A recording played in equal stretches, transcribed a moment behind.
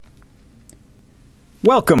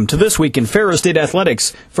Welcome to This Week in Ferris State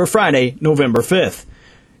Athletics for Friday, November 5th.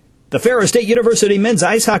 The Ferris State University men's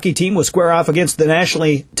ice hockey team will square off against the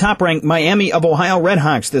nationally top-ranked Miami of Ohio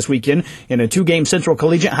Redhawks this weekend in a two-game Central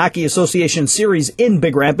Collegiate Hockey Association series in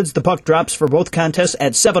Big Rapids. The puck drops for both contests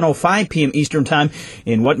at 7:05 p.m. Eastern Time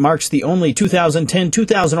in what marks the only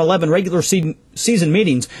 2010-2011 regular season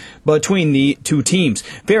meetings between the two teams.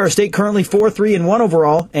 Ferris State currently 4-3-1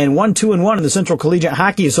 overall and 1-2-1 in the Central Collegiate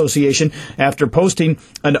Hockey Association after posting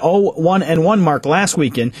an 0-1-1 mark last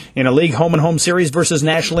weekend in a league home-and-home series versus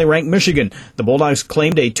nationally ranked Michigan. The Bulldogs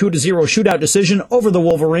claimed a 2-0 shootout decision over the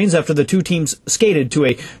Wolverines after the two teams skated to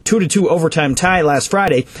a 2-2 overtime tie last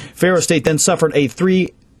Friday. Ferris State then suffered a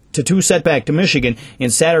 3-2 setback to Michigan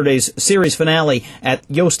in Saturday's series finale at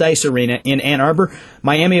Yost Ice Arena in Ann Arbor.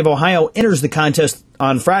 Miami of Ohio enters the contest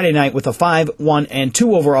on Friday night with a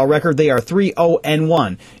 5-1-2 overall record. They are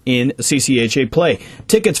 3-0-1 in CCHA play.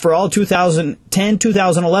 Tickets for all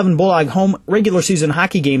 2010-2011 Bulldog home regular season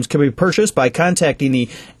hockey games can be purchased by contacting the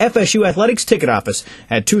FSU Athletics ticket office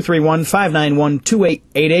at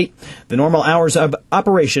 231-591-2888. The normal hours of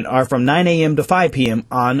operation are from 9 a.m. to 5 p.m.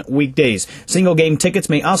 on weekdays. Single game tickets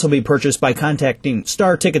may also be purchased by contacting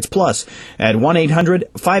Star Tickets Plus at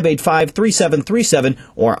 1-800-585-3737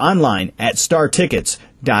 or online at startickets.com.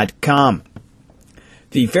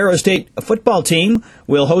 The Ferris State football team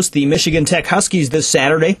will host the Michigan Tech Huskies this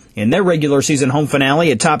Saturday in their regular season home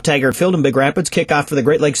finale at Top Taggart Field in Big Rapids. Kickoff for the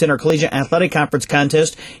Great Lakes Intercollegiate Athletic Conference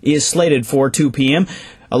contest is slated for 2 p.m.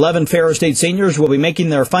 11 Ferris State seniors will be making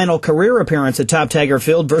their final career appearance at Top Taggart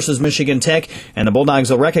Field versus Michigan Tech, and the Bulldogs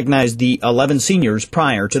will recognize the 11 seniors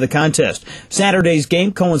prior to the contest. Saturday's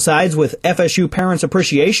game coincides with FSU Parents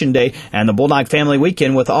Appreciation Day and the Bulldog Family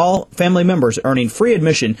Weekend, with all family members earning free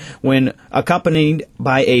admission when accompanied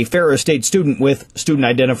by a Ferris State student with student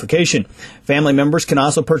identification. Family members can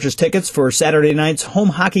also purchase tickets for Saturday night's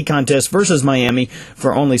home hockey contest versus Miami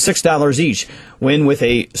for only $6 each when with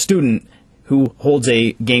a student who holds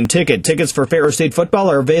a game ticket. Tickets for Ferris State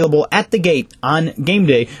football are available at the gate on game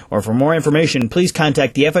day, or for more information, please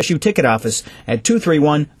contact the FSU ticket office at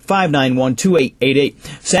 231-591-2888.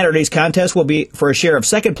 Saturday's contest will be for a share of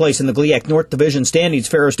second place in the GLIAC North Division standings.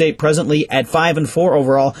 Ferris State presently at 5-4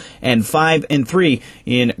 overall and 5-3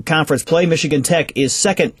 in conference play. Michigan Tech is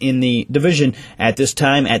second in the division at this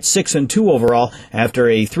time at 6-2 overall after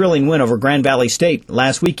a thrilling win over Grand Valley State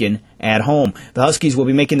last weekend at home. The Huskies will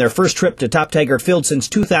be making their first trip to Top Taggart Field since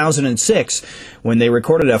 2006 when they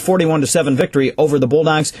recorded a 41-7 victory over the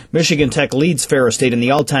Bulldogs. Michigan Tech leads Ferris State in the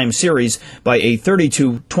all-time series by a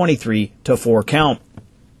 32-23-4 count.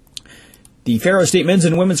 The Ferris State men's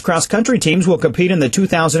and women's cross-country teams will compete in the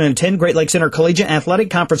 2010 Great Lakes Intercollegiate Athletic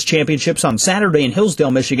Conference Championships on Saturday in Hillsdale,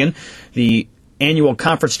 Michigan. The annual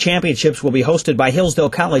conference championships will be hosted by Hillsdale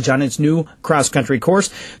College on its new cross-country course.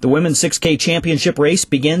 The women's 6K championship race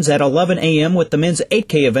begins at 11 a.m. with the men's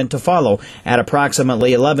 8K event to follow at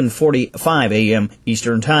approximately 11:45 a.m.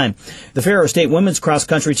 Eastern Time. The Ferris State women's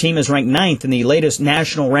cross-country team is ranked 9th in the latest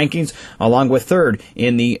national rankings, along with 3rd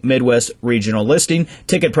in the Midwest regional listing.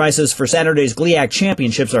 Ticket prices for Saturday's GLIAC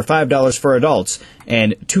championships are $5 for adults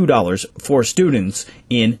and $2 for students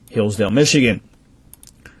in Hillsdale, Michigan.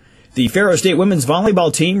 The Ferris State women's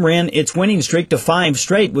volleyball team ran its winning streak to 5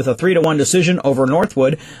 straight with a 3-1 decision over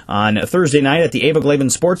Northwood on Thursday night at the Ava Glavin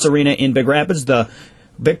Sports Arena in Big Rapids. The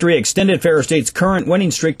victory extended Ferris State's current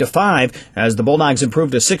winning streak to 5 as the Bulldogs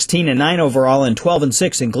improved to 16-9 overall and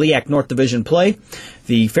 12-6 in GLIAC North Division play.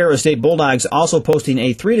 The Ferris State Bulldogs also posting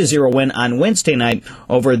a 3-0 win on Wednesday night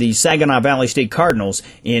over the Saginaw Valley State Cardinals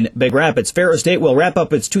in Big Rapids. Ferris State will wrap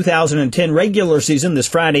up its 2010 regular season this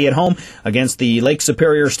Friday at home against the Lake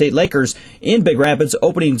Superior State Lakers in Big Rapids.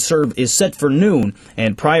 Opening serve is set for noon,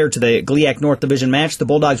 and prior to the GLIAC North Division match, the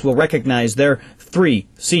Bulldogs will recognize their 3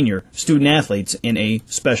 senior student athletes in a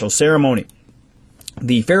special ceremony.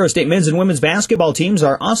 The Ferris State men's and women's basketball teams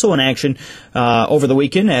are also in action over the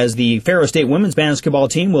weekend, as the Ferris State women's basketball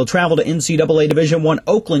team will travel to NCAA Division I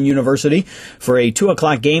Oakland University for a 2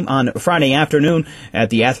 o'clock game on Friday afternoon at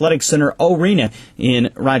the Athletic Center Arena in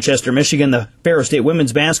Rochester, Michigan. The Ferris State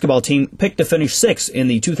women's basketball team picked to finish 6th in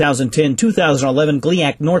the 2010-2011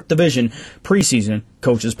 GLIAC North Division preseason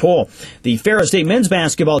coaches poll. The Ferris State men's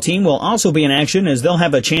basketball team will also be in action, as they'll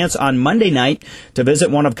have a chance on Monday night to visit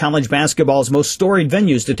one of college basketball's most storied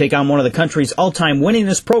venues to take on one of the country's all-time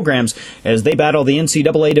winningest programs as they battle the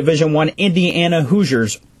NCAA Division I Indiana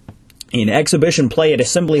Hoosiers in exhibition play at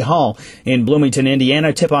Assembly Hall in Bloomington,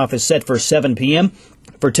 Indiana. Tip-off is set for 7 p.m.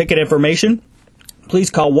 For ticket information, please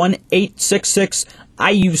call 1-866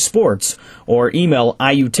 IU Sports or email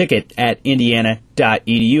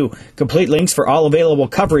iuticket@indiana.edu. Complete links for all available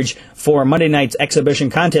coverage for Monday night's exhibition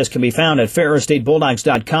contest can be found at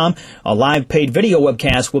ferrisstatebulldogs.com. A live paid video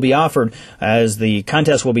webcast will be offered as the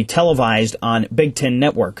contest will be televised on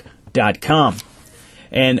BigTenNetwork.com.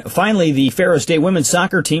 And finally, the Ferris State women's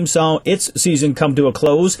soccer team saw its season come to a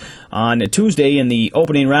close on Tuesday in the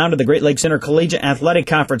opening round of the Great Lakes Intercollegiate Athletic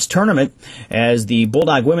Conference Tournament as the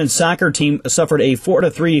Bulldog women's soccer team suffered a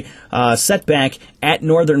 4-3 setback at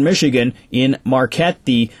Northern Michigan in Marquette.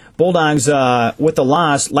 The Bulldogs, with the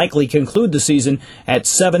loss, likely conclude the season at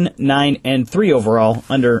 7-9-3 overall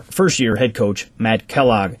under first-year head coach Matt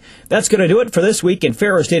Kellogg. That's going to do it for this week in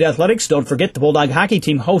Ferris State Athletics. Don't forget the Bulldog hockey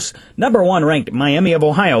team hosts number 1 ranked Miami of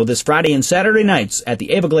Ohio this Friday and Saturday nights at the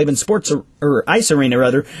Abeglaven Ice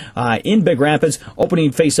Arena in Big Rapids.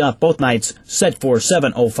 Opening face-off both nights set for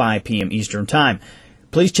 7:05 p.m. Eastern Time.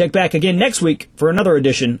 Please check back again next week for another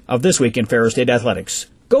edition of This Week in Ferris State Athletics.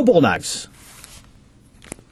 Go Bulldogs!